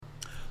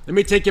Let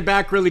me take you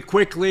back really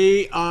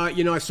quickly.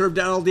 I served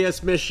at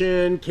LDS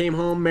Mission, came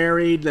home,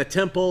 married, the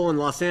temple in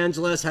Los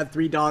Angeles, had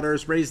 3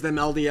 daughters, raised them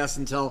LDS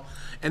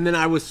and then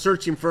I was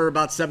searching for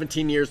about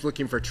 17 years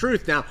looking for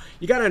truth. Now,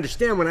 you got to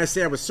understand, when I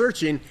say I was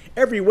searching,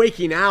 every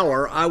waking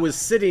hour, I was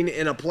sitting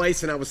in a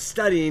place and I was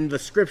studying the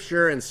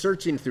scripture and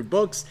searching through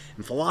books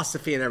and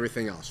philosophy and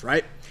everything else,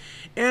 right?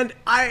 And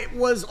I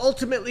was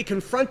ultimately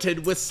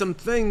confronted with some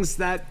things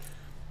that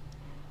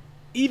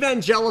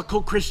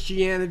evangelical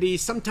Christianity,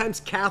 sometimes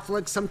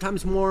Catholics,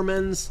 sometimes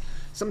Mormons,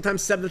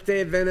 sometimes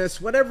Seventh-day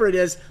Adventists, whatever it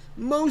is,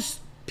 most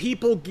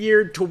people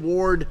geared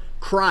toward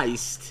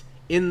Christ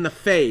in the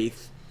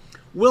faith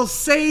will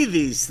say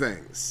these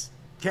things,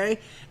 okay?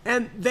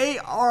 And they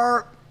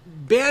are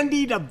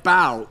bandied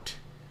about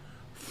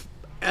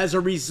as a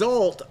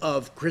result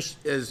of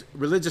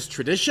religious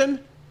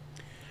tradition,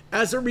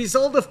 as a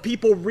result of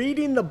people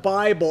reading the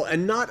Bible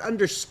and not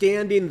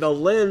understanding the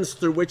lens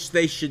through which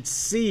they should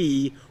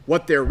see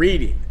what they're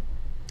reading.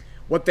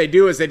 What they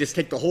do is they just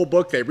take the whole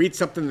book, they read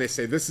something, they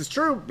say, this is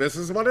true, this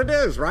is what it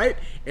is, right?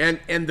 And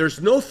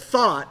there's no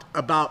thought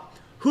about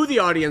who the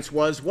audience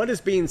was, what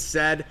is being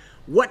said,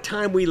 what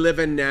time we live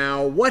in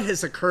now, what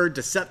has occurred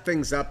to set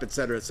things up,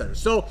 etc., etc.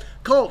 So,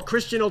 CULT,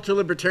 Christian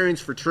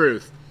Ultra-Libertarians for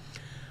Truth,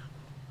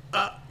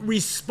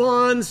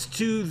 responds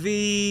to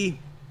the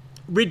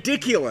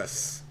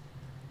ridiculous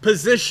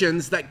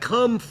positions that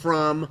come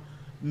from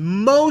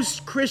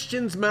most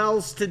Christians'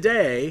 mouths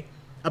today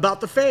about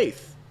the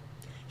faith.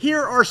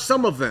 Here are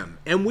some of them,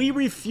 and we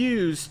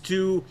refuse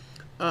to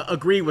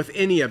agree with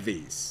any of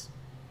these.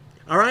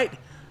 All right?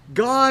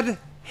 God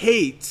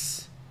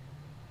hates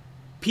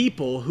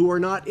people who are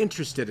not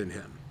interested in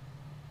him.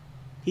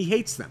 He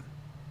hates them.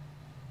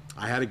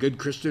 I had a good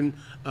Christian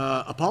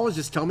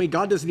apologist tell me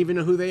God doesn't even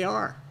know who they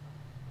are.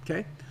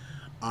 Okay?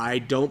 I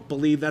don't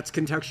believe that's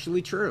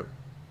contextually true.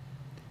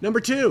 Number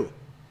 2,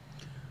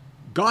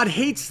 God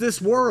hates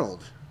this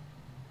world,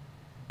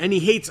 and he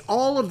hates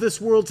all of this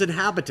world's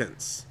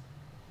inhabitants.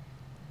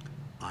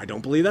 I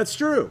don't believe that's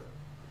true.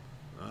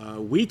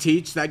 We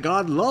teach that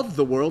God loved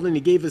the world and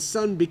he gave his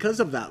son because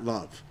of that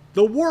love.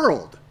 The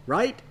world,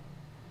 right?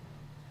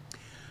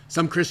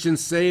 Some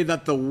Christians say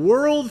that the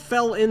world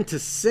fell into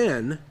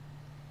sin,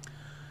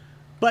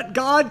 but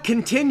God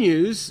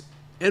continues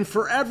and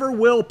forever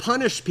will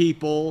punish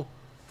people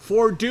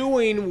for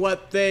doing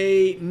what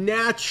they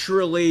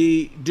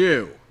naturally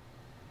do.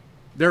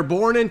 They're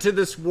born into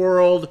this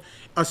world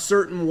a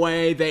certain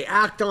way, they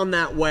act on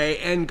that way,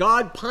 and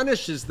God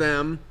punishes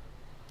them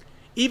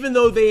even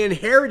though they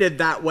inherited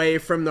that way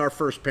from their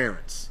first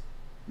parents.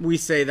 We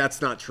say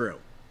that's not true.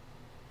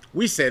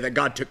 We say that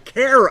God took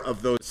care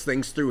of those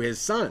things through his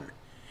son.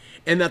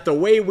 And that the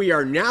way we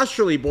are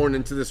naturally born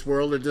into this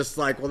world are just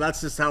like, well,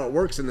 that's just how it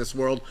works in this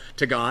world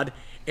to God.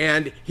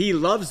 And he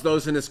loves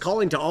those and is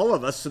calling to all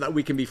of us so that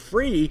we can be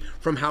free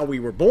from how we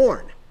were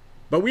born.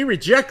 But we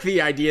reject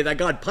the idea that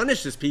God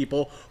punishes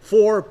people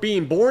for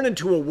being born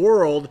into a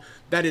world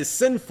that is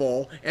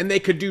sinful and they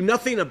could do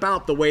nothing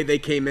about the way they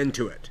came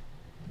into it.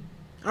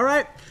 All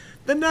right?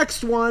 The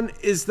next one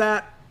is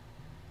that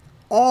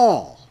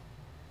all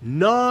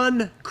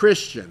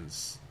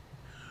non-Christians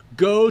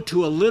go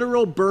to a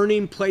literal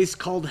burning place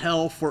called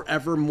hell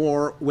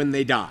forevermore when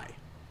they die.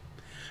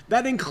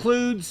 That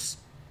includes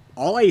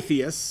all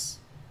atheists,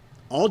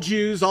 all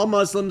Jews, all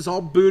Muslims,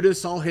 all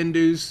Buddhists, all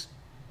Hindus,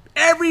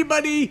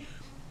 everybody,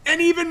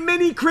 and even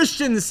many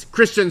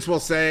Christians will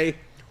say,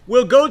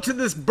 will go to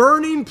this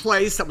burning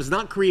place that was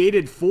not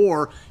created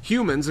for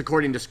humans,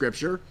 according to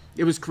Scripture.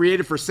 It was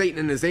created for Satan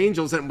and his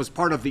angels, and it was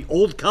part of the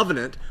Old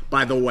Covenant,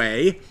 by the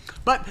way.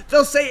 But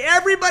they'll say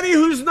everybody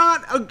who's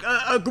not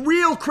a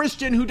real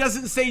Christian, who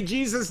doesn't say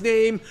Jesus'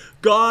 name,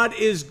 God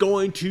is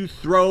going to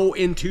throw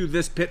into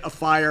this pit of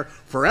fire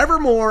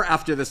forevermore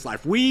after this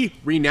life. We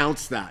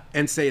renounce that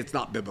and say it's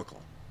not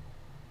biblical.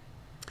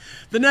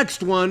 The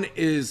next one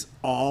is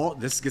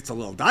this gets a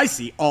little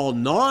dicey, all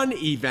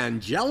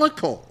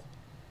non-evangelical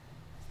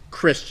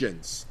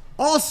Christians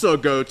also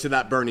go to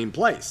that burning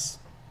place.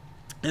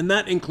 And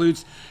that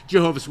includes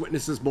Jehovah's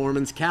Witnesses,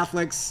 Mormons,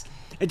 Catholics.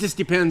 It just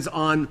depends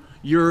on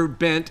your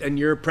bent and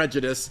your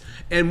prejudice.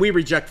 And we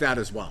reject that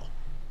as well.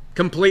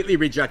 Completely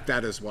reject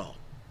that as well.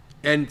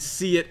 And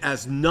see it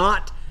as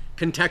not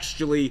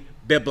contextually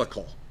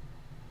biblical.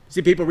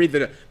 See, people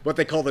read what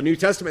they call the New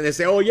Testament. They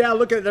say, oh yeah,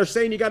 look at it. They're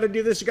saying you got to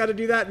do this, you got to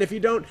do that. And if you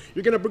don't,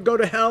 you're going to go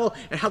to hell.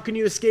 And how can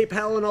you escape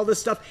hell and all this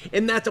stuff?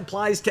 And that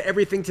applies to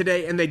everything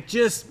today. And they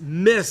just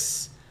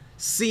miss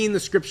seeing the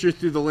Scripture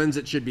through the lens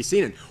it should be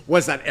seen in.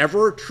 Was that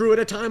ever true at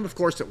a time? Of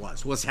course it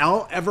was. Was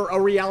hell ever a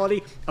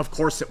reality? Of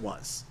course it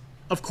was.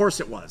 Of course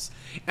it was.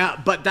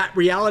 But that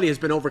reality has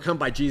been overcome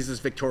by Jesus'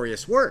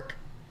 victorious work.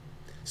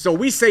 So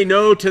we say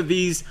no to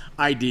these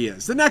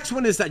ideas. The next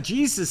one is that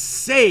Jesus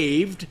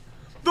saved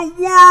the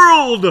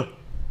world.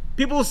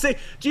 People will say,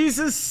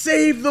 Jesus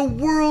saved the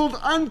world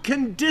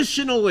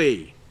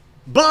unconditionally.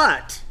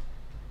 But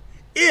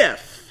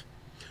if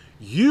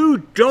you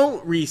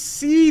don't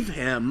receive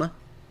him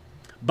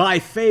by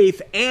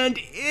faith, and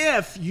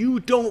if you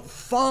don't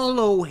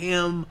follow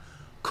him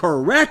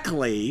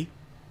correctly,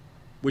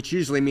 which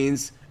usually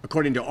means,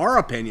 according to our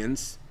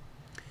opinions,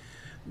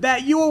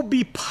 that you will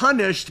be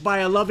punished by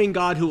a loving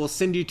God who will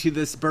send you to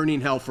this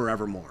burning hell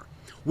forevermore.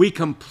 We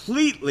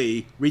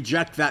completely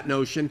reject that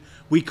notion.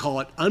 We call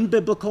it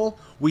unbiblical.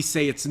 We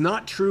say it's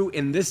not true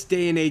in this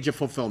day and age of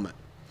fulfillment.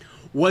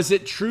 Was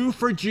it true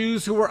for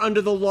Jews who were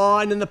under the law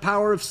and in the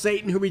power of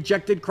Satan, who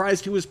rejected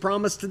Christ who was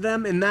promised to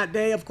them in that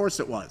day? Of course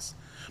it was.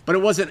 But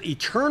it wasn't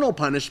eternal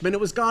punishment. It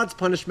was God's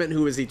punishment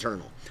who is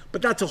eternal.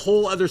 But that's a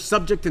whole other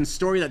subject and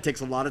story that takes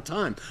a lot of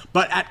time.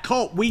 But at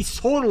Cult, we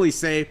totally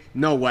say,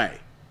 no way.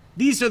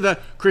 These are the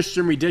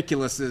Christian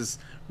ridiculousnesses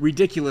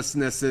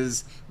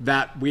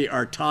that we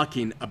are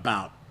talking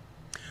about.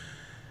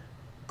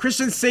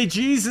 Christians say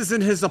Jesus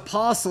and his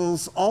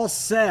apostles all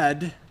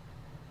said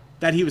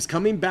that he was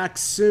coming back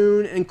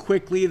soon and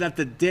quickly, that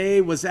the day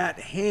was at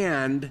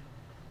hand,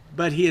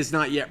 but he has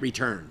not yet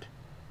returned.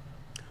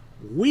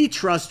 We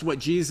trust what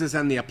Jesus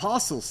and the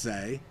apostles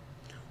say.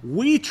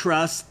 We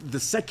trust the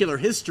secular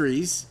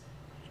histories,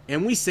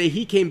 and we say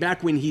he came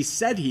back when he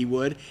said he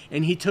would,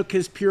 and he took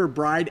his pure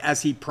bride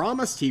as he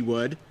promised he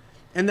would,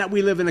 and that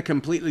we live in a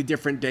completely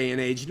different day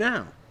and age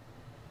now.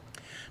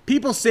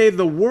 People say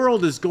the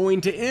world is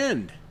going to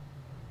end.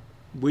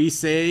 We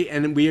say,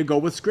 and we go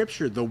with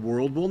Scripture, the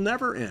world will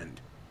never end.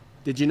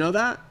 Did you know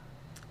that?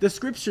 The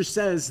Scripture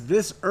says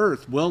this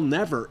earth will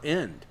never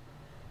end.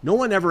 No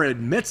one ever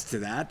admits to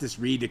that. Just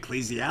read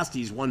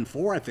Ecclesiastes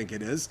 1:4, I think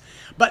it is.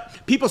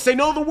 But people say,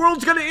 no, the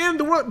world's going to end.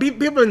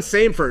 People have been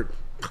saying for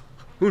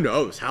who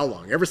knows how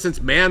long, ever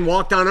since man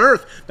walked on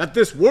earth, that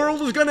this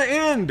world is going to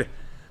end.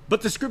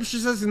 But the Scripture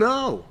says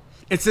no.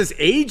 It says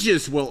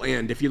ages will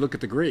end if you look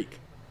at the Greek.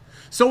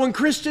 So when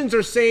Christians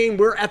are saying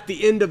we're at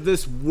the end of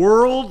this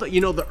world,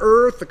 the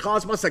earth, the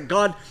cosmos that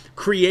God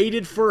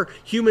created for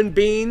human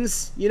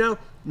beings,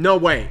 no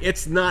way.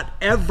 It's not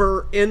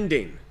ever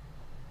ending.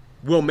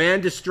 Will man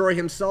destroy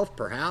himself?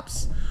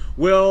 Perhaps.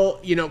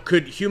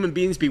 Could human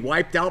beings be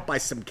wiped out by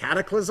some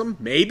cataclysm?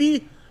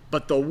 Maybe.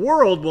 But the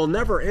world will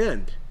never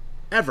end.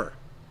 Ever.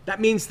 That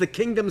means the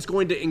kingdom's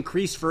going to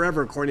increase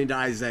forever, according to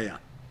Isaiah.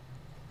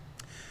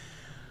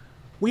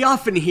 We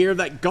often hear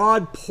that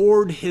God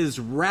poured his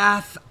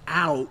wrath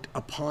out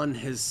upon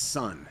his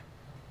son.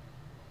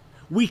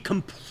 We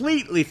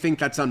completely think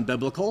that's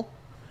unbiblical.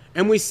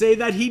 And we say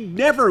that he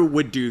never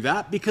would do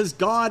that because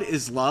God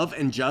is love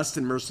and just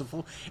and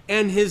merciful,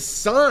 and his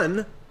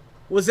son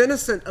was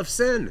innocent of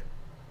sin.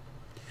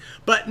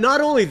 But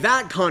not only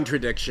that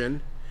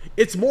contradiction,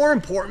 it's more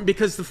important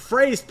because the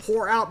phrase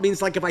pour out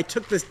means like if I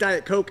took this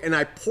Diet Coke and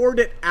I poured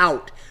it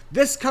out,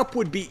 this cup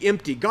would be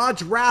empty.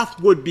 God's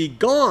wrath would be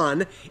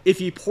gone if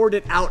he poured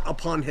it out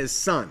upon his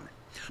son.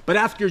 But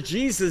after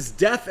Jesus'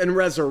 death and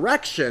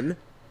resurrection,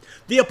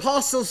 the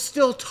apostles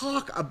still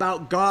talk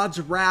about God's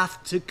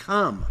wrath to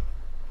come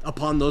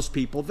upon those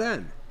people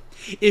then.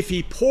 If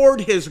he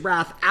poured his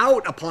wrath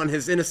out upon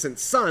his innocent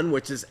son,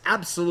 which is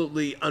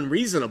absolutely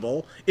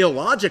unreasonable,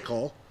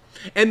 illogical,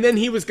 and then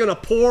he was going to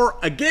pour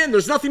again,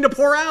 there's nothing to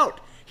pour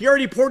out. He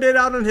already poured it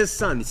out on his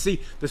son.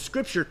 See, the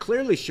Scripture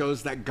clearly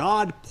shows that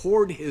God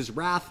poured his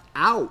wrath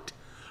out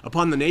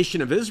upon the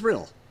nation of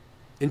Israel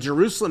in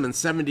Jerusalem in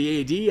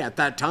 70 AD at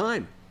that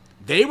time.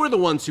 They were the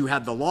ones who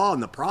had the law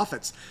and the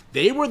prophets.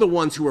 They were the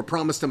ones who were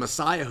promised a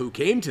Messiah who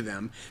came to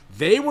them.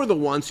 They were the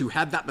ones who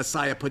had that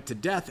Messiah put to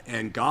death,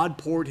 and God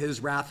poured his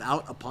wrath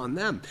out upon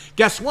them.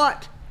 Guess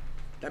what?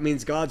 That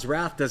means God's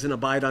wrath doesn't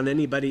abide on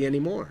anybody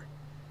anymore.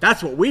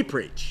 That's what we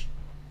preach.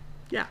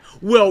 Yeah.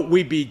 Will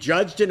we be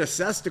judged and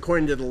assessed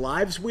according to the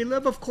lives we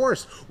live? Of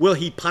course. Will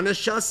he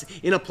punish us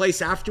in a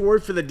place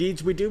afterward for the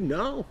deeds we do?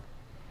 No.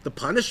 The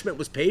punishment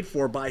was paid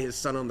for by his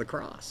son on the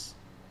cross.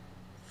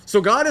 So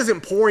God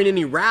isn't pouring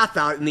any wrath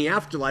out in the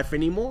afterlife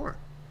anymore.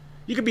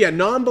 You can be a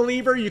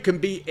non-believer. You can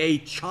be a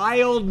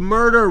child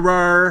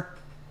murderer.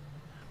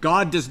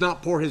 God does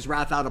not pour his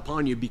wrath out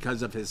upon you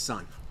because of his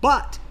son.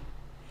 But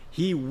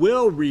he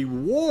will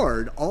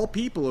reward all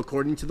people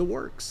according to the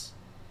works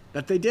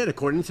that they did,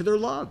 according to their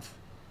love.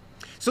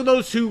 So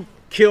those who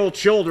kill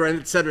children,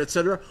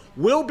 etc.,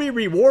 will be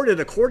rewarded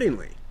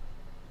accordingly.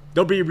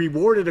 They'll be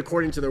rewarded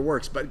according to their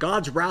works. But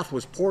God's wrath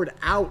was poured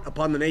out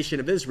upon the nation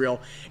of Israel,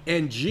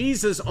 and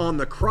Jesus on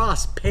the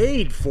cross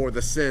paid for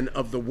the sin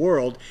of the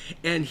world,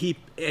 and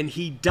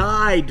he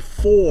died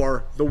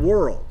for the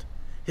world.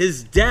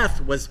 His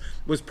death was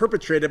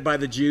perpetrated by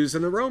the Jews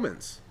and the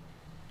Romans.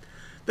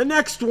 The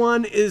next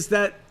one is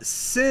that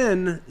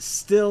sin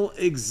still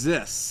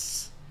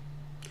exists,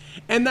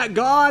 and that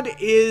God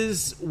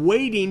is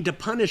waiting to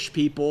punish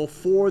people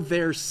for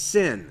their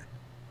sin.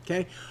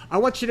 Okay? I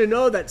want you to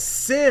know that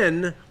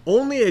sin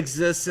only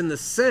exists in the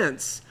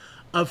sense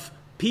of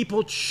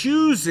people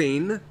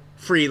choosing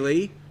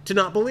freely to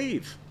not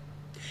believe,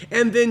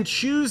 and then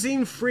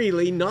choosing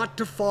freely not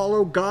to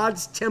follow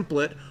God's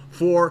template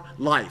for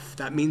life.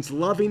 That means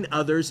loving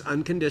others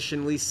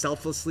unconditionally,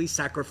 selflessly,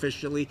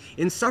 sacrificially,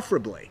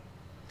 insufferably.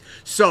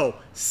 So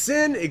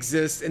sin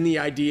exists in the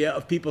idea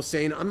of people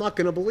saying, I'm not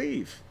going to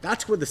believe.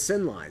 That's where the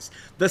sin lies.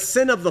 The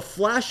sin of the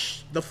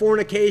flesh, the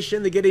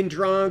fornication, the getting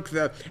drunk,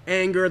 the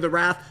anger, the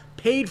wrath,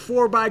 paid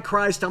for by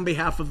Christ on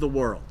behalf of the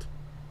world.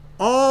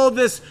 All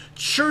this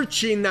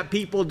churching that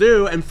people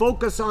do and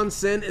focus on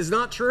sin is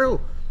not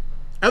true.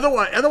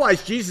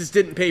 Otherwise, Jesus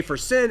didn't pay for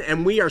sin,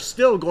 and we are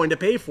still going to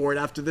pay for it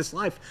after this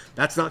life.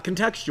 That's not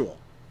contextual.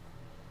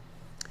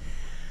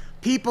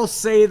 People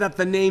say that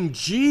the name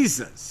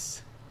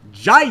Jesus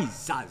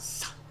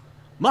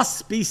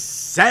must be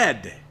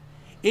said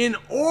in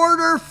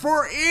order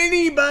for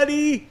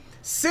anybody,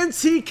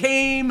 since he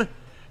came,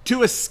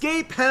 to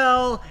escape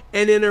hell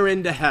and enter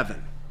into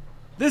heaven.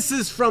 This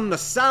is from the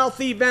South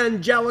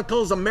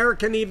evangelicals,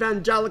 American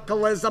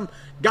evangelicalism.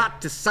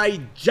 Got to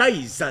say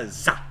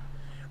Jesus.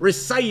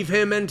 Receive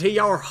him into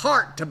your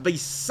heart to be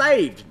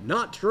saved.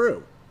 Not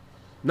true.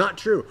 Not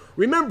true.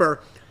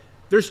 Remember,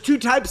 there's two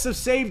types of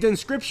saved in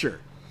Scripture.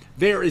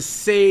 There is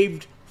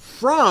saved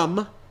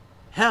from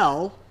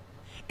hell,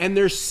 and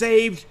there's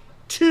saved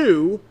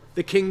to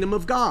the kingdom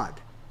of God.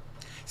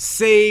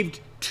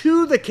 Saved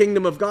to the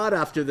kingdom of God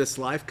after this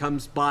life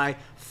comes by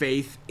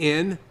faith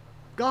in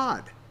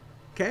God.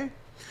 Okay?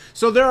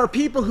 So there are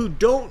people who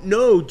don't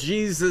know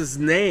Jesus'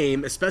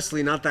 name,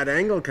 especially not that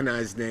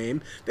Anglicanized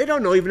name. They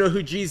don't even know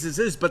who Jesus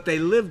is, but they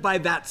live by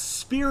that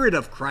Spirit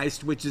of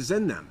Christ which is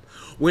in them.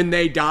 When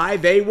they die,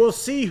 they will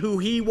see who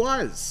he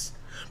was.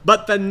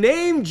 But the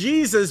name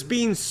Jesus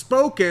being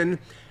spoken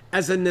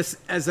as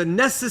a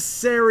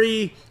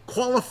necessary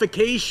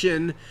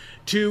qualification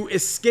to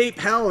escape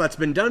hell that's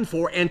been done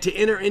for and to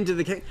enter into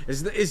the kingdom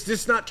is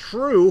just not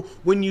true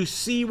when you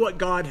see what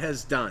God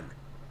has done.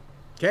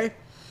 Okay?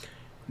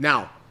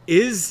 Now,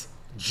 is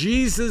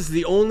Jesus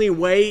the only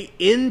way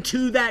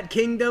into that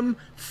kingdom?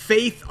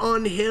 Faith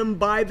on him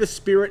by the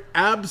Spirit?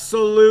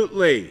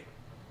 Absolutely.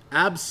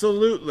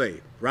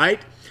 Absolutely.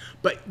 Right?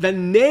 But the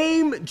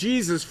name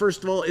Jesus,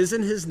 first of all,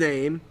 isn't his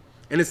name.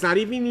 And it's not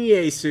even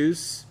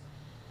Jesus.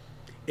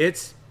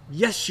 It's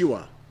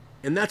Yeshua.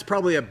 And that's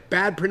probably a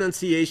bad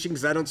pronunciation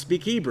because I don't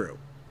speak Hebrew.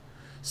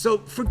 So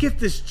forget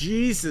this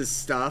Jesus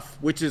stuff,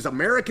 which is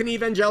American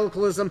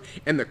evangelicalism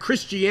and the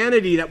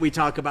Christianity that we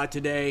talk about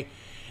today,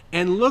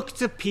 and look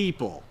to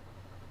people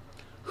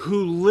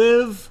who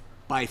live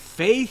by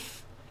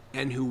faith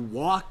and who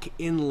walk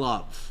in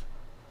love.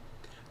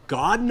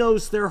 God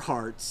knows their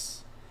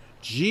hearts.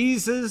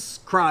 Jesus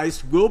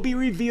Christ will be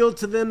revealed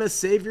to them as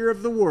Savior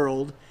of the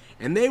world,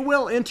 and they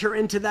will enter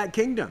into that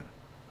kingdom.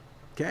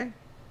 Okay?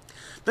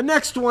 The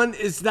next one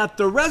is that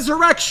the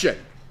resurrection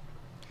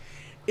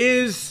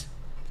is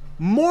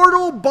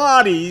mortal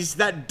bodies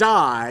that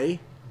die,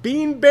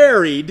 being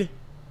buried,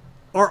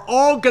 are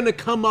all going to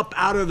come up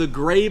out of the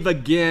grave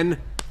again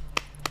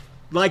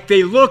like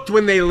they looked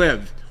when they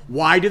lived.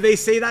 Why do they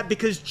say that?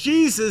 Because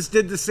Jesus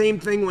did the same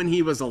thing when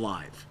he was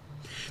alive.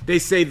 They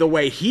say the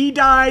way he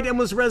died and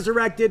was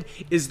resurrected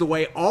is the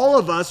way all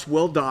of us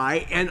will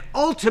die and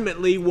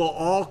ultimately will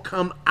all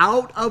come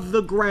out of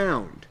the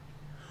ground.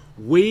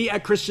 We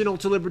at Christian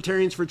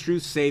Ultra-Libertarians for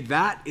Truth say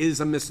that is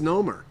a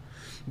misnomer.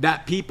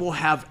 That people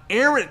have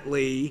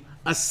errantly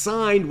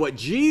assigned what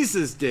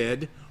Jesus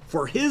did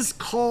for his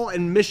call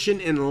and mission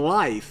in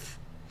life,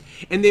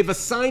 and they've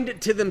assigned it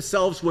to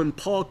themselves when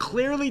Paul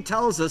clearly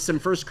tells us in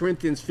 1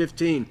 Corinthians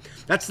 15,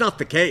 that's not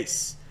the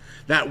case.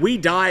 That we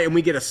die and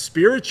we get a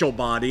spiritual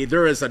body.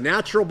 There is a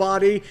natural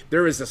body,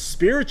 there is a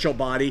spiritual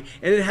body,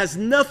 and it has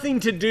nothing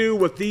to do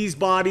with these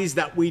bodies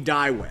that we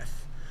die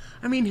with.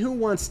 I mean, who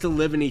wants to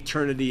live in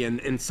eternity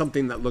in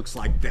something that looks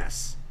like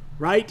this,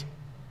 right?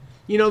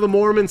 You know, the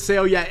Mormons say,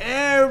 oh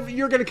yeah,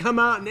 you're going to come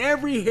out and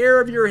every hair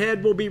of your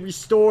head will be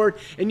restored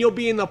and you'll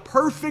be in the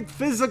perfect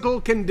physical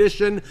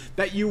condition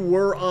that you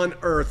were on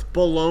earth.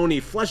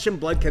 Baloney. Flesh and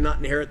blood cannot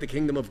inherit the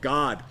kingdom of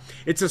God.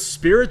 It's a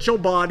spiritual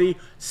body.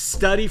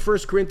 Study 1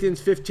 Corinthians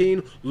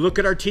 15. Look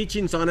at our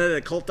teachings on it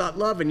at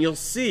cult.love and you'll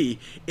see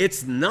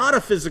it's not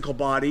a physical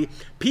body.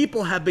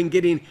 People have been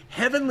getting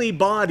heavenly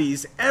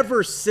bodies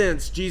ever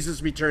since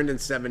Jesus returned in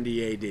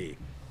 70 AD.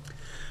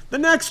 The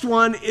next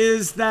one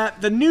is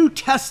that the New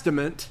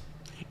Testament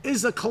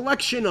is a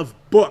collection of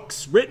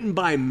books written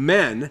by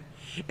men,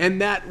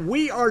 and that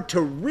we are to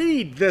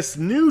read this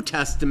New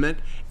Testament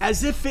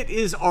as if it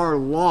is our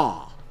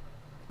law,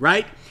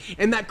 right?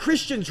 And that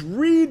Christians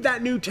read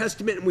that New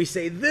Testament and we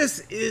say,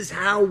 this is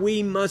how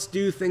we must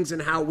do things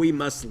and how we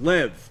must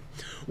live.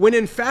 When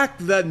in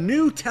fact, the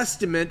New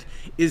Testament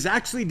is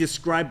actually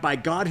described by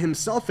God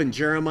himself in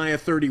Jeremiah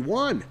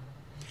 31.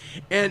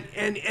 And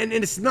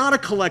it's not a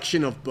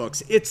collection of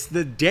books. It's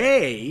the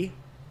day,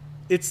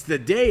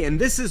 and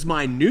this is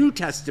my New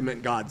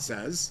Testament, God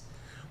says,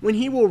 when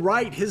he will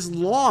write his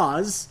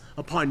laws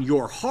upon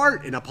your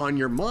heart and upon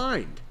your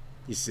mind,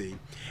 you see.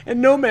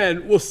 And no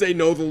man will say,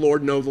 know the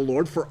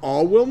Lord, for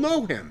all will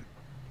know him.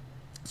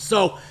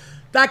 So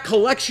that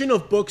collection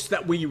of books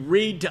that we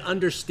read to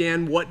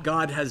understand what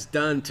God has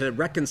done to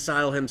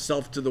reconcile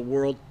himself to the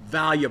world,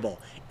 valuable,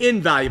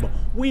 invaluable.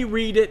 We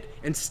read it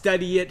and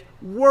study it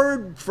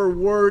word for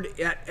word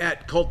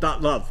at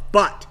cult.love.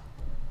 But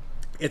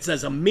it's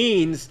as a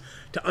means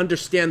to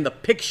understand the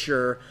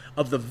picture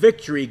of the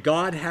victory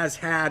God has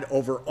had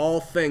over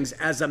all things,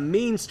 as a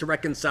means to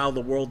reconcile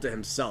the world to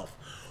himself.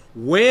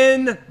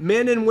 When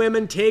men and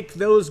women take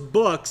those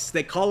books,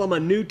 they call them a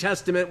New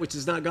Testament, which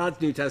is not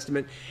God's New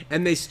Testament,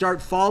 and they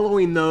start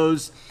following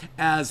those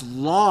as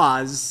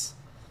laws,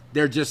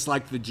 they're just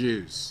like the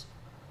Jews.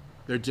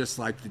 They're just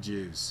like the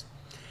Jews.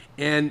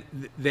 And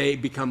they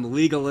become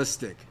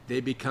legalistic.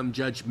 They become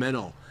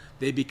judgmental.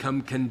 They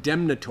become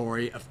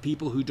condemnatory of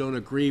people who don't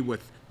agree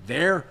with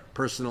their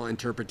personal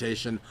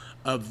interpretation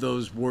of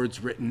those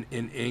words written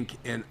in ink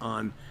and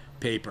on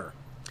paper.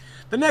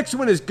 The next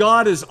one is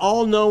God is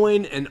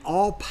all-knowing and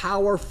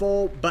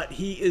all-powerful, but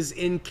he is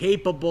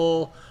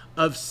incapable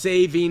of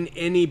saving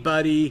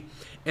anybody,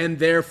 and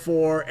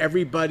therefore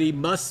everybody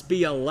must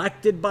be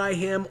elected by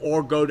him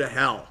or go to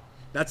hell.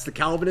 That's the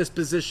Calvinist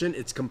position.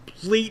 It's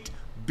complete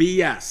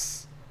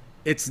BS.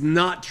 It's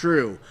not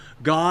true.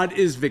 God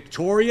is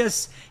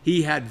victorious.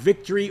 He had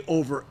victory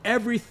over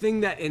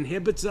everything that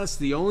inhibits us.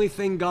 The only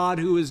thing God,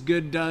 who is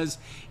good, does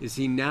is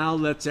he now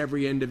lets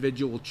every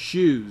individual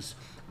choose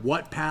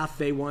what path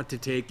they want to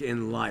take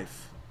in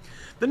life.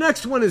 The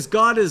next one is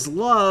God is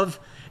love,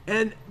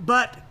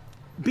 but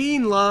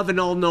being love and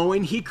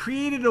all-knowing, he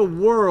created a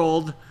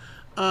world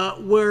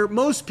where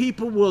most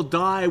people will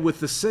die with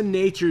the sin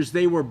natures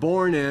they were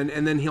born in,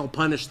 and then he'll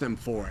punish them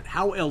for it.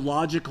 How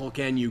illogical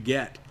can you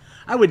get?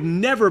 I would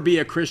never be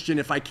a Christian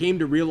if I came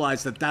to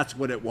realize that that's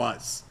what it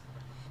was.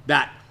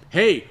 That,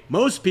 hey,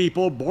 most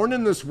people born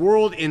in this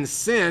world in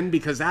sin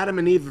because Adam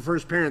and Eve, the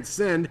first parents,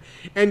 sinned,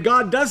 and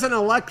God doesn't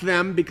elect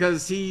them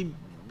because he,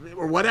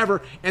 or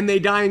whatever, and they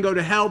die and go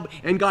to hell,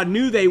 and God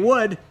knew they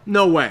would.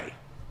 No way.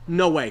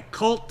 No way.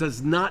 Cult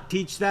does not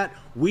teach that.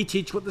 We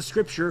teach what the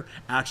scripture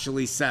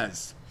actually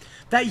says.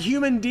 That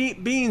human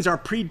beings are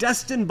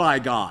predestined by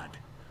God.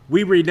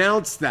 We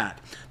renounce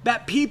that.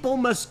 That people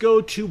must go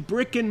to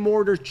brick and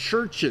mortar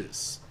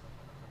churches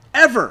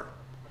ever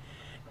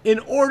in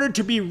order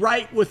to be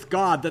right with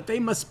God. That they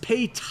must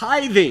pay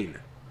tithing,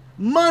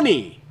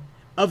 money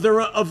of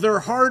their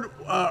hard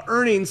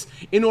earnings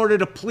in order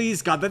to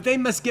please God. That they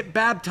must get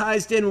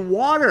baptized in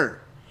water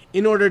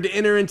in order to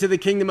enter into the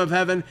kingdom of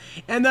heaven,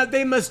 and that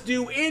they must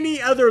do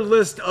any other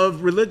list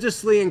of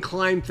religiously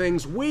inclined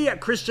things. We at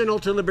Christian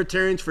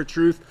Ultra-Libertarians for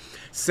Truth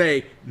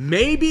say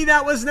maybe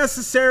that was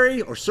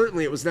necessary, or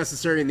certainly it was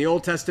necessary in the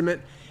Old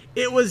Testament.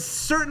 It was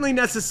certainly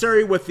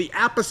necessary with the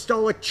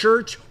apostolic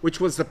church,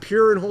 which was the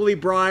pure and holy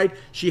bride.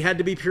 She had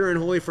to be pure and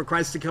holy for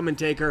Christ to come and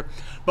take her.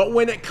 But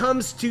when it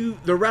comes to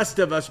the rest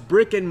of us,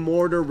 brick and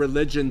mortar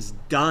religion's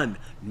done.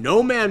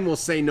 No man will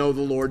say, know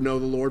the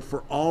Lord,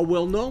 for all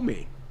will know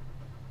me.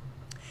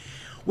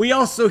 We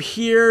also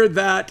hear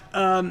that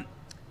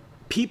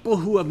people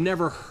who have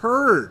never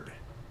heard,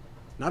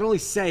 not only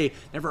say,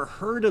 never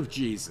heard of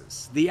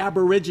Jesus, the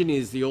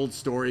Aborigines, the old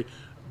story,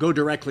 go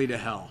directly to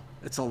hell.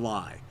 That's a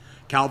lie.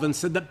 Calvin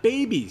said that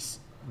babies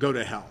go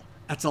to hell.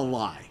 That's a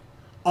lie.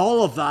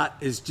 All of that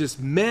is just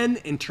men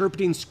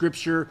interpreting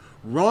scripture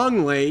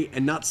wrongly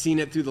and not seeing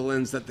it through the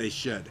lens that they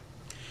should.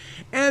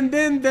 And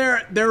then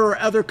there are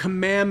other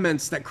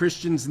commandments that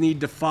Christians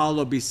need to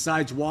follow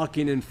besides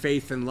walking in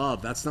faith and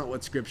love. That's not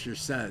what Scripture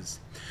says.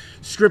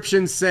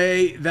 Scriptures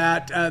say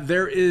that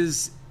there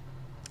is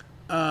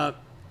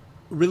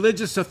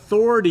religious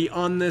authority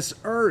on this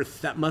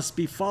earth that must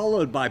be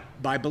followed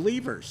by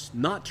believers.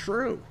 Not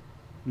true.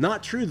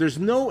 Not true. There's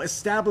no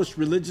established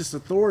religious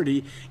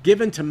authority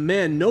given to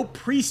men, no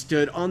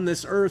priesthood on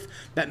this earth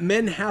that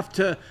men have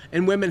to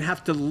and women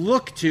have to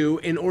look to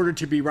in order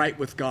to be right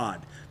with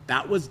God.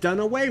 That was done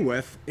away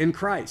with in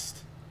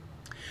Christ.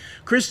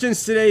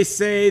 Christians today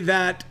say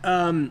that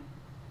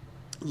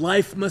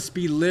life must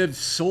be lived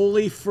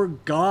solely for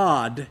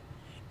God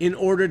in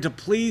order to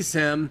please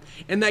him,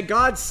 and that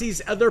God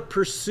sees other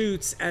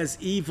pursuits as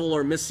evil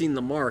or missing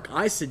the mark.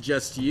 I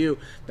suggest to you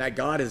that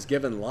God has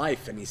given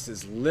life, and he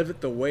says, live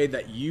it the way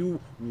that you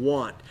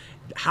want,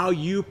 how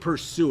you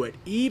pursue it.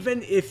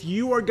 Even if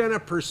you are going to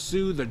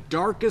pursue the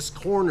darkest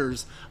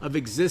corners of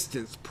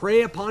existence,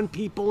 prey upon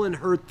people and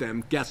hurt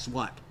them, guess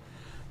what?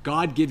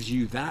 God gives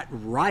you that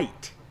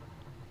right.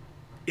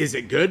 Is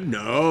it good?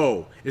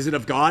 No. Is it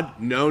of God?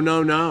 No,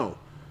 no, no.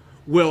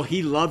 Will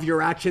he love your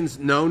actions?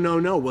 No, no,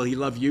 no. Will he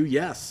love you?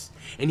 Yes.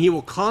 And he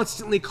will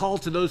constantly call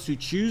to those who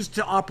choose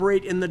to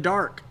operate in the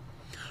dark.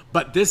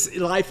 But this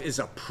life is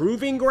a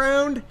proving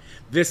ground.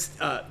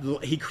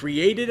 He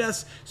created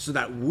us so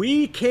that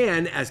we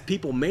can, as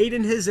people made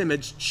in his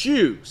image,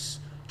 choose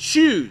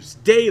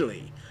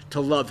daily to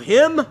love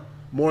him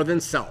more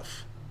than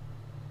self.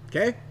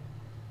 Okay?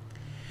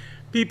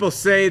 People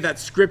say that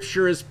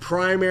Scripture is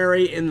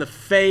primary in the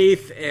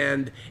faith,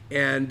 and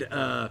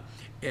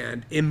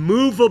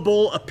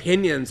immovable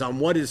opinions on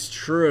what is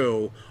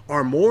true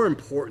are more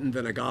important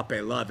than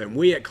agape love. And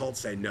we at Cult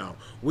say no.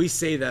 We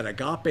say that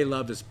agape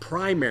love is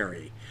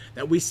primary.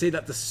 That we say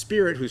that the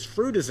Spirit, whose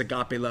fruit is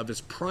agape love,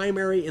 is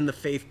primary in the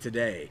faith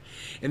today.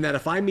 And that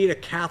if I meet a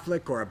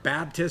Catholic or a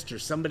Baptist or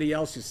somebody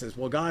else who says,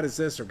 well, God is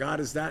this or God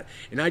is that,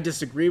 and I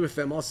disagree with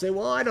them, I'll say,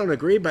 well, I don't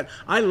agree, but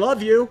I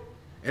love you.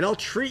 And I'll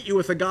treat you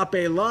with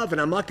agape love, and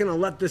I'm not going to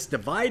let this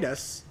divide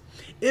us.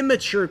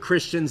 Immature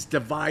Christians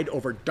divide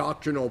over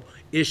doctrinal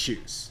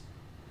issues.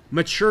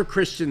 Mature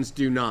Christians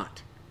do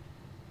not.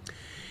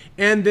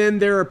 And then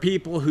there are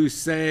people who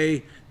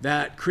say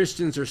that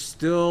Christians are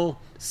still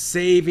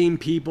saving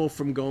people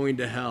from going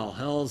to hell.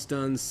 Hell's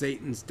done,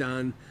 Satan's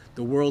done,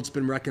 the world's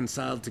been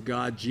reconciled to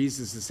God,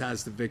 Jesus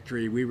has the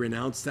victory. We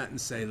renounce that and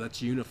say,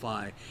 let's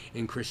unify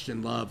in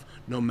Christian love,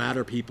 no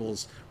matter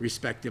people's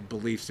respective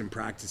beliefs and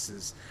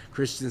practices.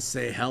 Christians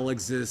say hell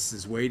exists,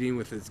 is waiting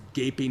with its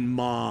gaping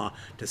maw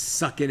to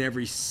suck in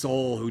every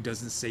soul who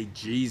doesn't say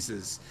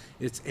Jesus.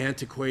 It's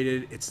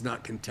antiquated, it's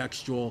not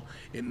contextual,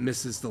 it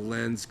misses the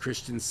lens.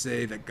 Christians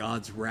say that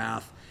God's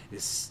wrath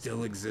is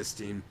still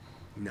existing.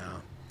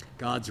 No,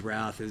 God's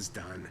wrath is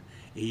done.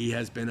 He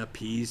has been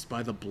appeased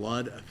by the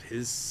blood of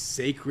his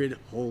sacred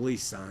holy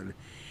son.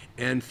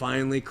 And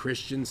finally,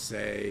 Christians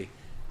say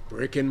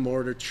brick and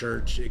mortar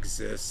church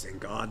exists and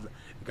God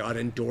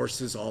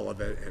endorses all of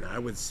it. And I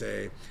would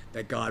say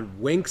that God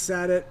winks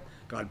at it,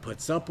 God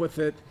puts up with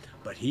it,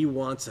 but he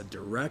wants a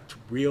direct,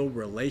 real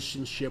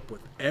relationship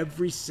with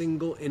every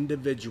single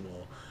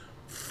individual,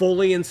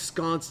 fully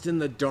ensconced in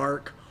the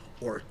dark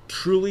or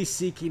truly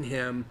seeking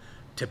him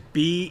to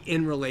be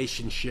in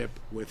relationship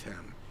with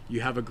him. You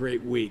have a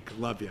great week.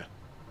 Love you.